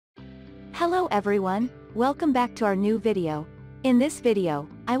Hello everyone, welcome back to our new video. In this video,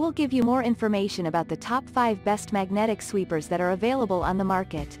 I will give you more information about the top 5 best magnetic sweepers that are available on the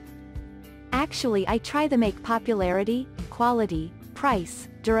market. Actually, I try to make popularity, quality, price,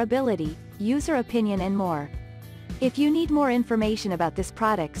 durability, user opinion and more. If you need more information about these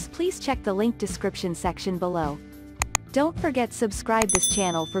products, please check the link description section below. Don't forget subscribe this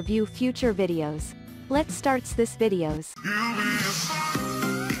channel for view future videos. Let's start this videos.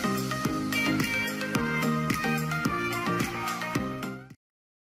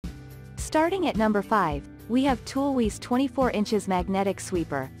 Starting at number 5, we have Toolwiz 24 inches magnetic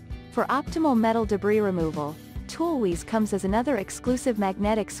sweeper. For optimal metal debris removal, Toolwiz comes as another exclusive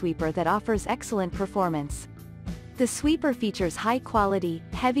magnetic sweeper that offers excellent performance. The sweeper features high-quality,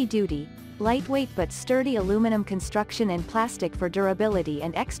 heavy-duty, lightweight but sturdy aluminum construction and plastic for durability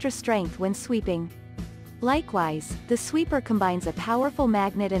and extra strength when sweeping. Likewise, the sweeper combines a powerful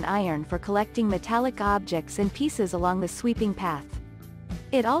magnet and iron for collecting metallic objects and pieces along the sweeping path.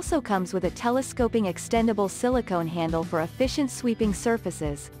 It also comes with a telescoping extendable silicone handle for efficient sweeping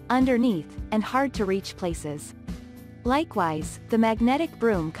surfaces, underneath, and hard-to-reach places. Likewise, the magnetic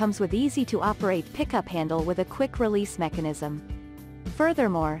broom comes with easy-to-operate pickup handle with a quick-release mechanism.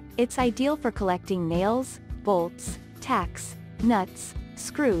 Furthermore, it's ideal for collecting nails, bolts, tacks, nuts,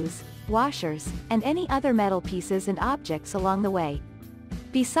 screws, washers, and any other metal pieces and objects along the way.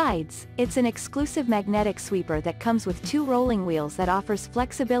 Besides, it's an exclusive magnetic sweeper that comes with 2 rolling wheels that offers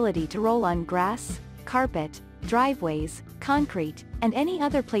flexibility to roll on grass, carpet, driveways, concrete, and any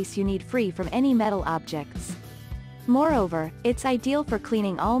other place you need free from any metal objects. Moreover, it's ideal for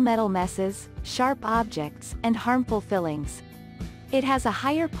cleaning all metal messes, sharp objects, and harmful fillings. It has a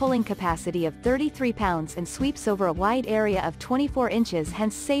higher pulling capacity of 33 pounds and sweeps over a wide area of 24 inches,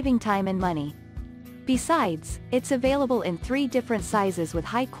 hence saving time and money. Besides, it's available in 3 different sizes with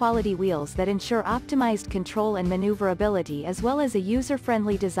high-quality wheels that ensure optimized control and maneuverability, as well as a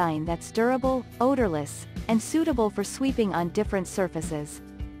user-friendly design that's durable, odorless, and suitable for sweeping on different surfaces.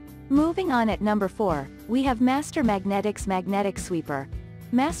 Moving on at number 4, we have Master Magnetics Magnetic Sweeper.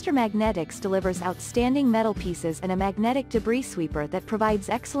 Master Magnetics delivers outstanding metal pieces and a magnetic debris sweeper that provides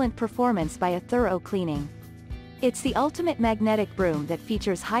excellent performance by a thorough cleaning. It's the ultimate magnetic broom that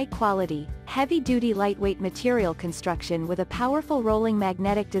features high-quality, heavy-duty lightweight material construction with a powerful rolling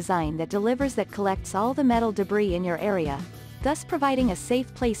magnetic design that collects all the metal debris in your area, thus providing a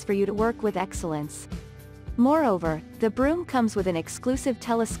safe place for you to work with excellence. Moreover, the broom comes with an exclusive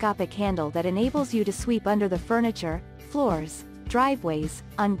telescopic handle that enables you to sweep under the furniture, floors, driveways,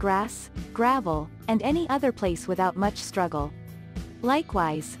 on grass, gravel, and any other place without much struggle.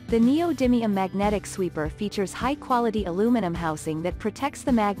 Likewise, the neodymium magnetic sweeper features high-quality aluminum housing that protects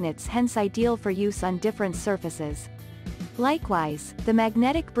the magnets, hence ideal for use on different surfaces. Likewise, the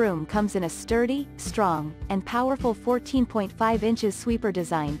magnetic broom comes in a sturdy, strong, and powerful 14.5 inches sweeper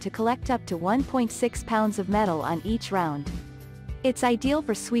design to collect up to 1.6 pounds of metal on each round. It's ideal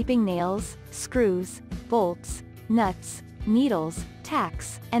for sweeping nails, screws, bolts, nuts, needles,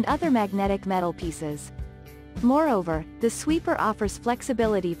 tacks, and other magnetic metal pieces. Moreover, the sweeper offers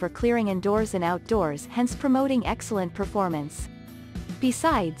flexibility for clearing indoors and outdoors, hence promoting excellent performance.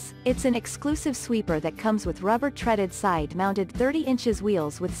 Besides, it's an exclusive sweeper that comes with rubber-treaded side-mounted 30 inches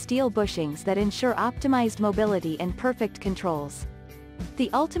wheels with steel bushings that ensure optimized mobility and perfect controls. The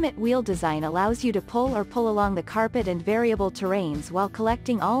ultimate wheel design allows you to pull along the carpet and variable terrains while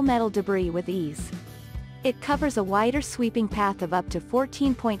collecting all metal debris with ease. It covers a wider sweeping path of up to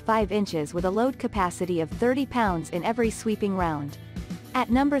 14.5 inches with a load capacity of 30 pounds in every sweeping round. At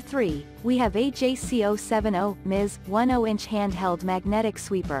number 3, we have AJC070 MIS 10-inch handheld magnetic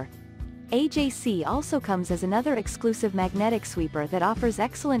sweeper. AJC also comes as another exclusive magnetic sweeper that offers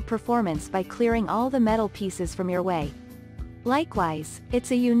excellent performance by clearing all the metal pieces from your way. Likewise,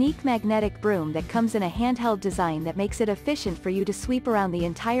 it's a unique magnetic broom that comes in a handheld design that makes it efficient for you to sweep around the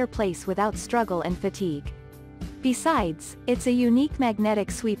entire place without struggle and fatigue. Besides, it's a unique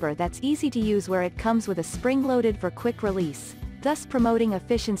magnetic sweeper that's easy to use where it comes with a spring-loaded for quick release, thus promoting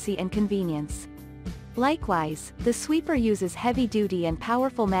efficiency and convenience. Likewise, the sweeper uses heavy-duty and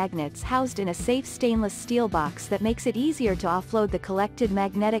powerful magnets housed in a safe stainless steel box that makes it easier to offload the collected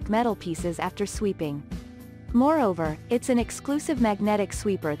magnetic metal pieces after sweeping. Moreover, it's an exclusive magnetic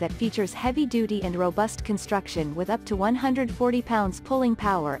sweeper that features heavy-duty and robust construction with up to 140 pounds pulling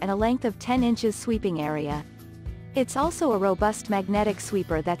power and a length of 10 inches sweeping area. It's also a robust magnetic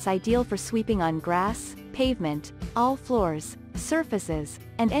sweeper that's ideal for sweeping on grass, pavement, all floors, surfaces,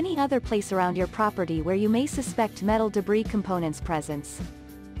 and any other place around your property where you may suspect metal debris components presence.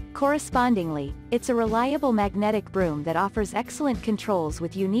 Correspondingly, it's a reliable magnetic broom that offers excellent controls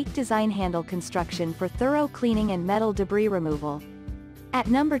with unique design handle construction for thorough cleaning and metal debris removal. At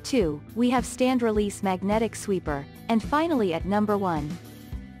number 2, we have Stand Release Magnetic Sweeper, and finally at number 1.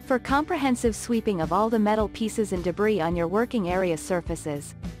 For comprehensive sweeping of all the metal pieces and debris on your working area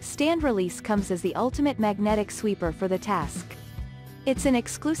surfaces, Stand Release comes as the ultimate magnetic sweeper for the task. It's an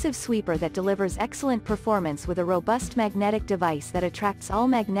exclusive sweeper that delivers excellent performance with a robust magnetic device that attracts all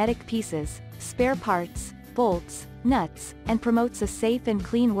magnetic pieces, spare parts, bolts, nuts, and promotes a safe and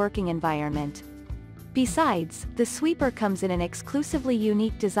clean working environment. Besides, the sweeper comes in an exclusively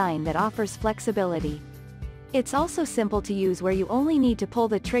unique design that offers flexibility. It's also simple to use where you only need to pull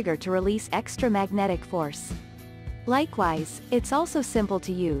the trigger to release extra magnetic force. Likewise, it's also simple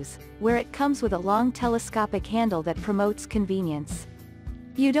to use, where it comes with a long telescopic handle that promotes convenience.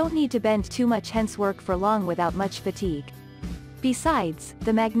 You don't need to bend too much, hence work for long without much fatigue. Besides,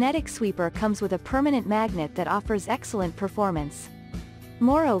 the magnetic sweeper comes with a permanent magnet that offers excellent performance.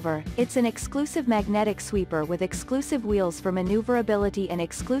 Moreover, it's an exclusive magnetic sweeper with exclusive wheels for maneuverability and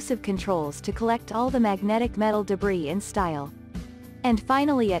exclusive controls to collect all the magnetic metal debris in style. And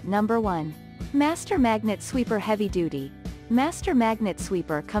finally at number 1. Master Magnet Sweeper Heavy Duty. Master Magnet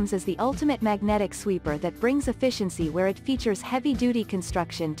Sweeper comes as the ultimate magnetic sweeper that brings efficiency where it features heavy-duty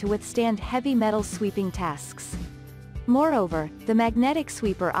construction to withstand heavy metal sweeping tasks. Moreover, the magnetic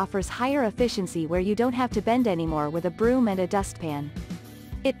sweeper offers higher efficiency where you don't have to bend anymore with a broom and a dustpan.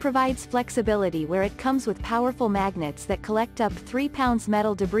 It provides flexibility where it comes with powerful magnets that collect up 3 pounds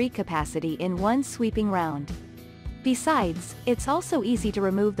metal debris capacity in one sweeping round. Besides, it's also easy to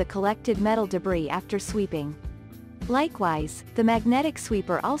remove the collected metal debris after sweeping. Likewise, the magnetic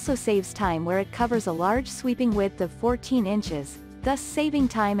sweeper also saves time where it covers a large sweeping width of 14 inches, thus saving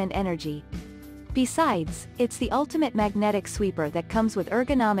time and energy. Besides, it's the ultimate magnetic sweeper that comes with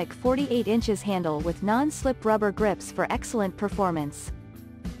ergonomic 48 inches handle with non-slip rubber grips for excellent performance.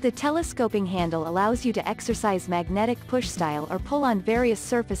 The telescoping handle allows you to exercise magnetic push style or pull on various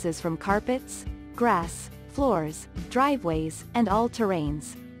surfaces from carpets, grass, floors, driveways, and all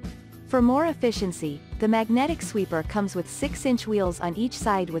terrains. For more efficiency, the magnetic sweeper comes with 6-inch wheels on each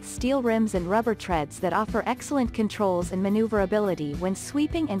side with steel rims and rubber treads that offer excellent controls and maneuverability when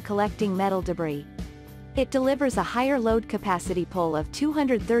sweeping and collecting metal debris. It delivers a higher load capacity pull of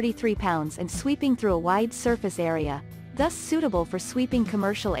 233 pounds and sweeping through a wide surface area, thus suitable for sweeping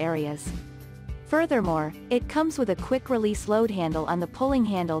commercial areas. Furthermore, it comes with a quick-release load handle on the pulling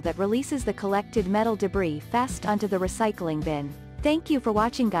handle that releases the collected metal debris fast onto the recycling bin. Thank you for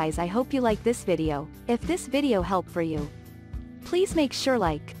watching, guys. I hope you like this video. If this video helped for you, please make sure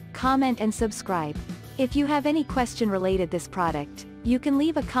like, comment and subscribe. If you have any question related this product, you can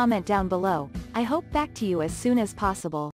leave a comment down below. I hope back to you as soon as possible.